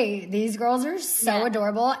like, wait, these girls are so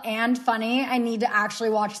adorable and funny. I need to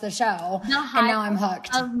actually watch the show. And now I'm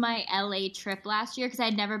hooked. Of my LA trip last year, because I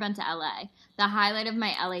had never been to LA. The highlight of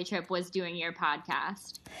my LA trip was doing your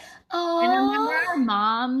podcast. Oh, and I remember our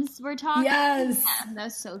moms were talking. Yes. Yeah, that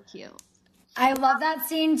was so cute. I love that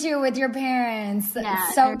scene too with your parents. Yeah,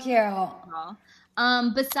 it's so cute.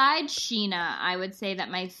 Besides Sheena, I would say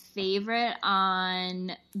that my favorite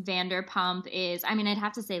on Vanderpump is, I'd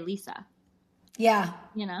have to say Lisa. Yeah.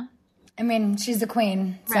 I mean, she's a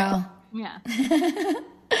queen, right. so. Yeah.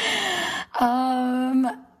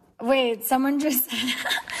 Wait, someone just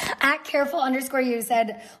at careful _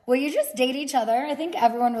 said, will you just date each other? I think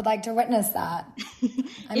everyone would like to witness that.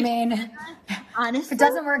 Honestly, if it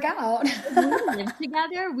doesn't work out. If we lived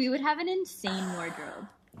together, we would have an insane wardrobe.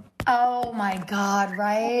 Oh my God,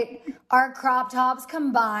 right? Our crop tops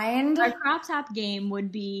combined. Our crop top game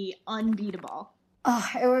would be unbeatable. Oh,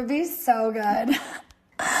 it would be so good.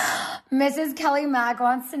 Mrs. Kelly Mack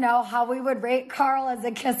wants to know how we would rate Carl as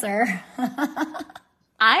a kisser.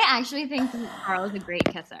 I actually think Carl is a great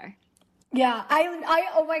kisser. Yeah, I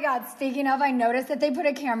oh my God, speaking of, I noticed that they put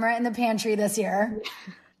a camera in the pantry this year.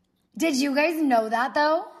 Did you guys know that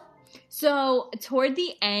though? So toward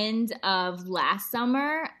the end of last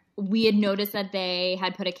summer, we had noticed that they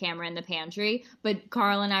had put a camera in the pantry, but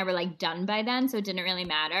Carl and I were like done by then, so it didn't really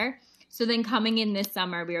matter. So then coming in this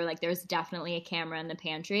summer, we were like, there's definitely a camera in the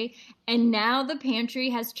pantry. And now the pantry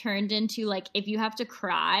has turned into like, if you have to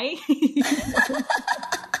cry.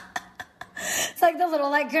 It's like the little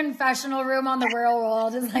like confessional room on the real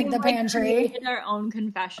world is like the pantry. We our own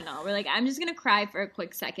confessional. We're like, I'm just going to cry for a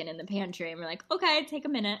quick second in the pantry. And we're like, okay, take a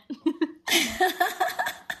minute.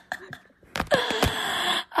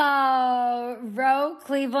 Ro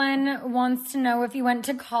Cleveland wants to know if you went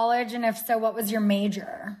to college, and if so, what was your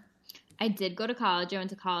major? I did go to college. I went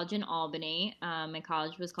to college in Albany. My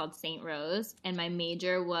college was called St. Rose, and my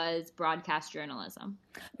major was broadcast journalism.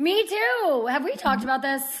 Me too. Have we talked about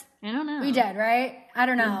this? I don't know. We did, right? I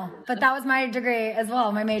don't know. But that was my degree as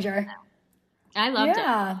well, my major. I loved it.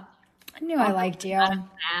 Yeah. I knew I liked you. I'm not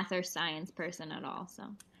a math or science person at all, so.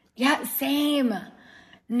 Yeah, same.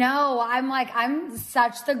 No, I'm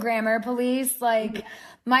such the grammar police. Like,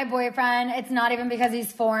 my boyfriend, it's not even because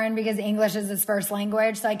he's foreign, because English is his first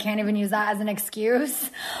language, so I can't even use that as an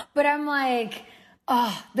excuse. But I'm like,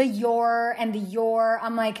 oh, the your and the your.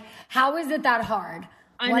 I'm like, how is it that hard?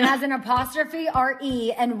 One has an apostrophe,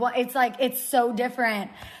 R-E, and it's like, it's so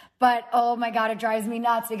different. But, oh my God, it drives me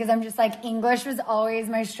nuts because I'm just like, English was always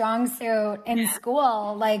my strong suit in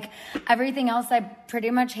school. Like, everything else I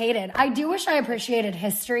pretty much hated. I do wish I appreciated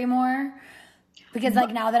history more because,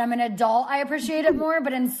 like, now that I'm an adult, I appreciate it more.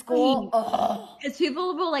 But in school, because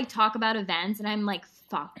people will, like, talk about events, and I'm like,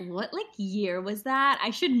 fuck, what, like, year was that?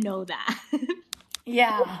 I should know that.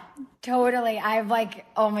 Yeah, totally. I've like,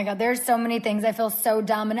 oh my God, there's so many things. I feel so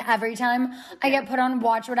dumb. And every time I get put on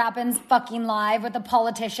Watch What Happens fucking live with a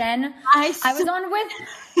politician, I was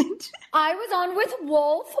on with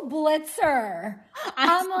Wolf Blitzer.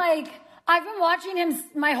 I'm like, I've been watching him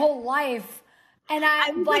my whole life. And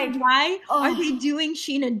I'm like, why are they doing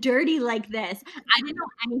Sheena dirty like this? I didn't know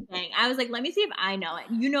anything. I was like, let me see if I know it.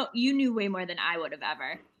 You knew way more than I would have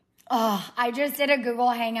ever. Oh, I just did a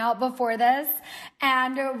Google Hangout before this,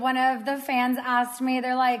 and one of the fans asked me,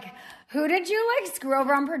 they're like, who did you like screw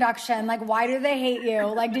over on production? Like, why do they hate you?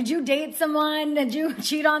 Like, did you date someone? Did you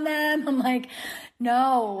cheat on them? I'm like,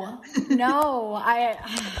 no, I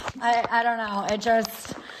don't know. It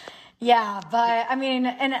just, yeah, but I mean,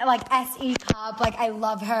 and like SE Cup, like I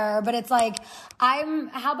love her, but it's like,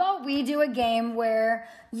 how about we do a game where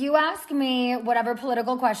you ask me whatever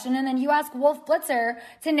political question, and then you ask Wolf Blitzer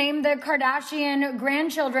to name the Kardashian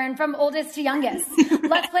grandchildren from oldest to youngest.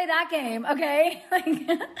 Let's play that game, okay? Like,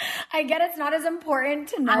 I get it's not as important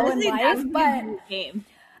to know in life, but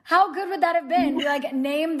how good would that have been? Be like,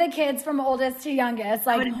 name the kids from oldest to youngest.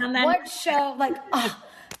 Like, what show? Like,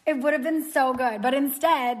 it would have been so good. But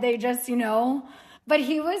instead, they just, But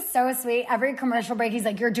he was so sweet. Every commercial break, he's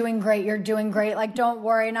like, you're doing great. You're doing great. Like, don't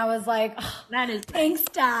worry. And I was like, that is thanks,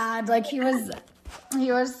 Dad. Like, he was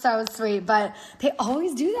so sweet. But they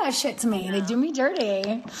always do that shit to me. Yeah. They do me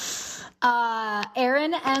dirty.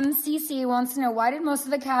 Aaron MCC wants to know, why did most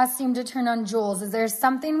of the cast seem to turn on Jules? Is there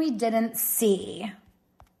something we didn't see?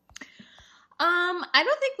 I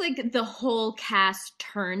don't think like the whole cast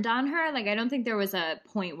turned on her. Like, I don't think there was a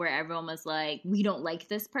point where everyone was like, we don't like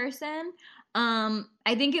this person.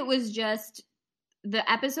 I think it was just the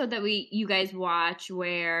episode that you guys watch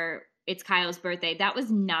where it's Kyle's birthday. That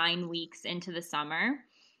was 9 weeks into the summer.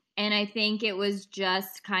 And I think it was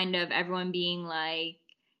just kind of everyone being like,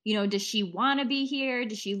 does she want to be here?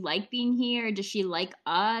 Does she like being here? Does she like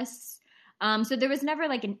us? So there was never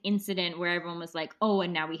like an incident where everyone was like, oh,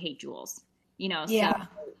 and now we hate Jules. Yeah. So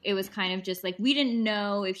it was kind of just like, we didn't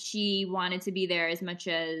know if she wanted to be there as much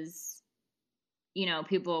as,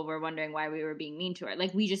 people were wondering why we were being mean to her.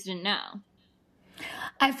 Like, we just didn't know.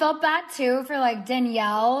 I felt bad too for like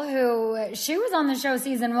Danielle, who she was on the show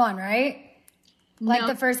season 1, right? Like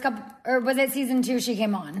the first couple, or was it season 2 she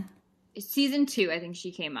came on? Season 2, I think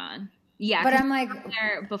she came on. Yeah. But I'm like,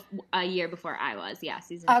 there a year before I was. Yeah.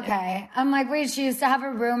 Season 2. Okay. I'm like, wait, she used to have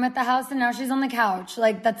a room at the house and now she's on the couch.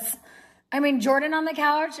 Like, Jordan on the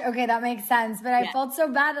couch, okay, that makes sense. But I felt so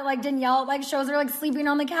bad that like Danielle like shows her like sleeping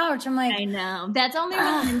on the couch. I'm like, I know. That's only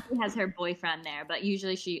when Lindsay has her boyfriend there, but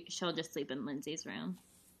usually she'll just sleep in Lindsay's room.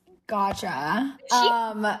 Gotcha. She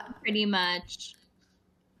pretty much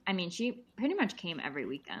came every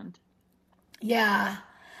weekend. Yeah.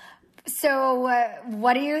 So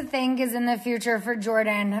what do you think is in the future for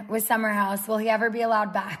Jordan with Summer House? Will he ever be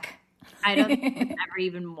allowed back? I don't think he'll ever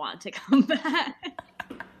even want to come back.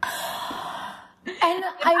 And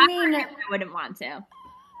I I wouldn't want to.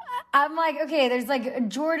 I'm like, okay, there's like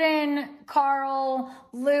Jordan, Carl,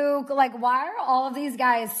 Luke. Like, why are all of these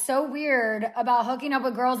guys so weird about hooking up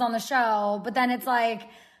with girls on the show? But then it's like,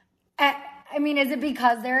 I mean, is it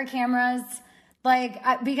because there are cameras? Like,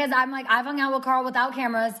 because I'm like, I've hung out with Carl without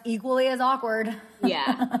cameras, equally as awkward.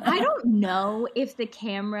 Yeah. I don't know if the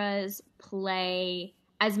cameras play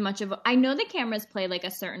as much of I know the cameras play like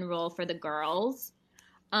a certain role for the girls.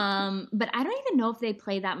 But I don't even know if they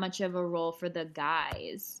play that much of a role for the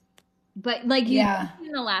guys. But like you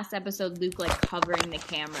in the last episode, Luke like covering the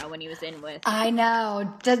camera when he was in with. I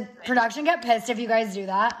know. Does production get pissed if you guys do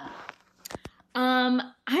that? I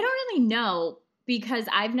don't really know because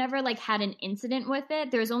I've never like had an incident with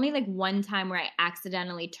it. There's only like one time where I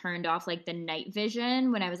accidentally turned off like the night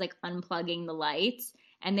vision when I was like unplugging the lights,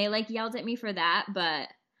 and they like yelled at me for that. But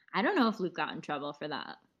I don't know if Luke got in trouble for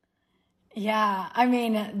that. Yeah, I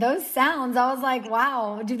mean those sounds. I was like,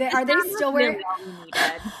 wow. Are they still wearing?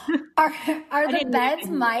 Are the beds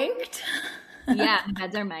mic'd? Yeah, the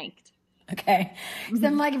beds are mic'd. Okay, so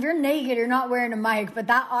I'm like, if you're naked, you're not wearing a mic, but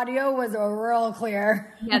that audio was real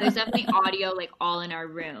clear. Yeah, there's definitely audio like all in our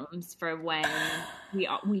rooms for when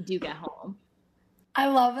we do get home. I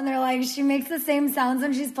love when they're like, she makes the same sounds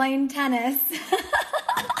when she's playing tennis.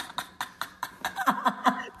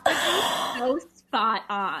 So spot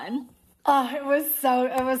on. Oh, it was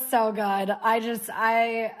so good.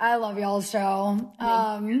 I love y'all's show.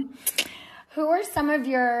 Who are some of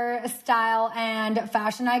your style and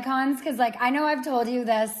fashion icons? Because like I know I've told you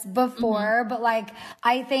this before, but like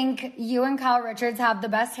I think you and Kyle Richards have the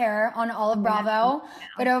best hair on all of Bravo.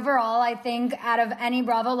 But overall, I think out of any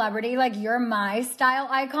Bravo celebrity, like you're my style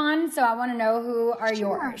icon. So I want to know who are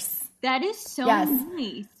yours. That is so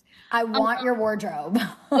nice. I want your wardrobe.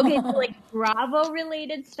 Okay, so like Bravo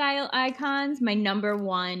related style icons, my number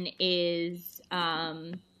one is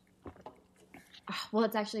well,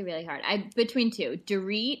 it's actually really hard. Between two,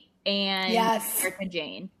 Dorit and Erica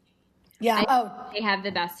Jane. Yeah. They have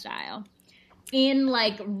the best style. In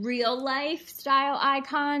like real life style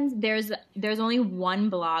icons, there's only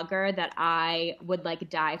one blogger that I would like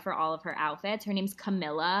die for all of her outfits. Her name's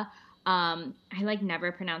Camila. I like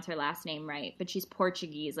never pronounce her last name right, but she's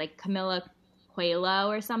Portuguese, like Camila Coelho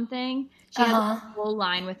or something. She has a whole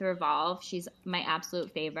line with Revolve. She's my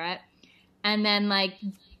absolute favorite. And then like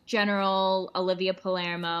General Olivia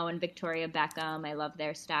Palermo and Victoria Beckham. I love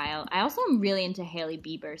their style. I also am really into Hailey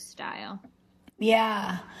Bieber's style.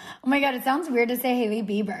 Yeah. Oh my God, it sounds weird to say Hailey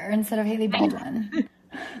Bieber instead of Hailey Baldwin.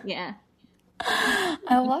 Yeah.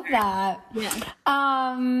 I love that.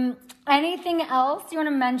 Yeah. Anything else you want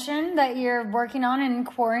to mention that you're working on in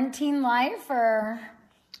quarantine life or?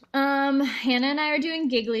 Hannah and I are doing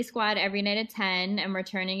Giggly Squad every night at 10 and we're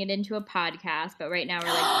turning it into a podcast, but right now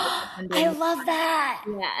we're like I love that.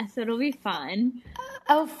 Yeah, so it'll be fun.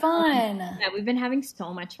 Oh, fun. Yeah, we've been having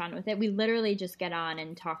so much fun with it. We literally just get on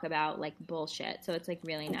and talk about like bullshit, so it's like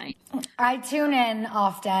really nice. I tune in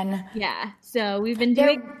often. Yeah, so we've been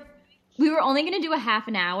doing we were only going to do a half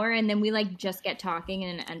an hour and then we like just get talking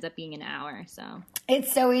and it ends up being an hour. So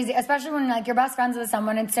it's so easy, especially when like you're best friends with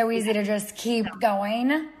someone. It's so easy to just keep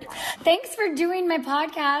going. Thanks for doing my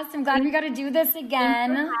podcast. I'm glad we got to do this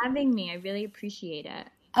again. Thanks for having me. I really appreciate it.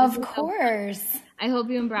 Of course. I hope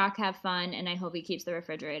you and Brock have fun and I hope he keeps the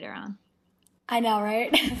refrigerator on. I know, right?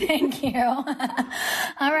 Thank you. All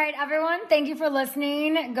right, everyone. Thank you for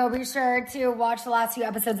listening. Go be sure to watch the last few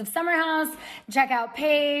episodes of Summer House. Check out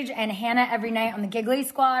Paige and Hannah every night on the Giggly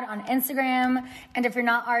Squad on Instagram. And if you're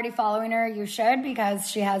not already following her, you should because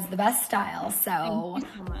she has the best style. So, thank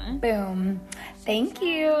you so much. Boom. Thank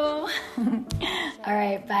you. All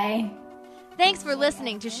right, bye. Thanks for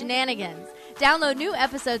listening to Shenanigans. Download new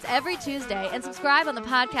episodes every Tuesday and subscribe on the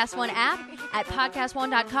Podcast One app at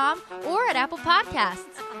podcastone.com or at Apple Podcasts.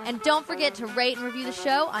 And don't forget to rate and review the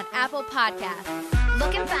show on Apple Podcasts.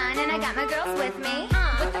 Looking fine and I got my girls with me.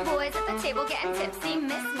 With the boys at the table getting tipsy.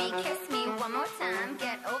 Miss me, kiss me one more time.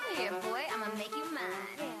 Get over here, boy, I'ma make you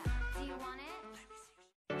mine. Do you want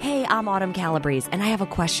it? Hey, I'm Autumn Calabrese, and I have a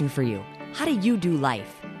question for you. How do you do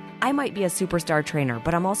life? I might be a superstar trainer,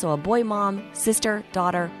 but I'm also a boy mom, sister,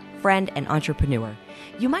 daughter, friend, and entrepreneur.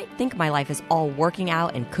 You might think my life is all working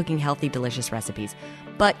out and cooking healthy, delicious recipes.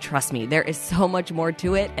 But trust me, there is so much more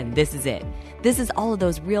to it, and this is it. This is all of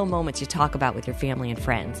those real moments you talk about with your family and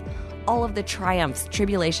friends. All of the triumphs,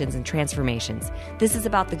 tribulations, and transformations. This is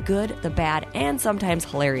about the good, the bad, and sometimes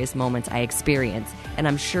hilarious moments I experience, and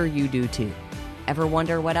I'm sure you do too. Ever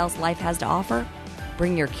wonder what else life has to offer?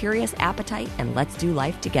 Bring your curious appetite and let's do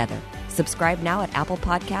life together. Subscribe now at Apple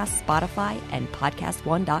Podcasts, Spotify, and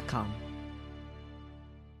PodcastOne.com.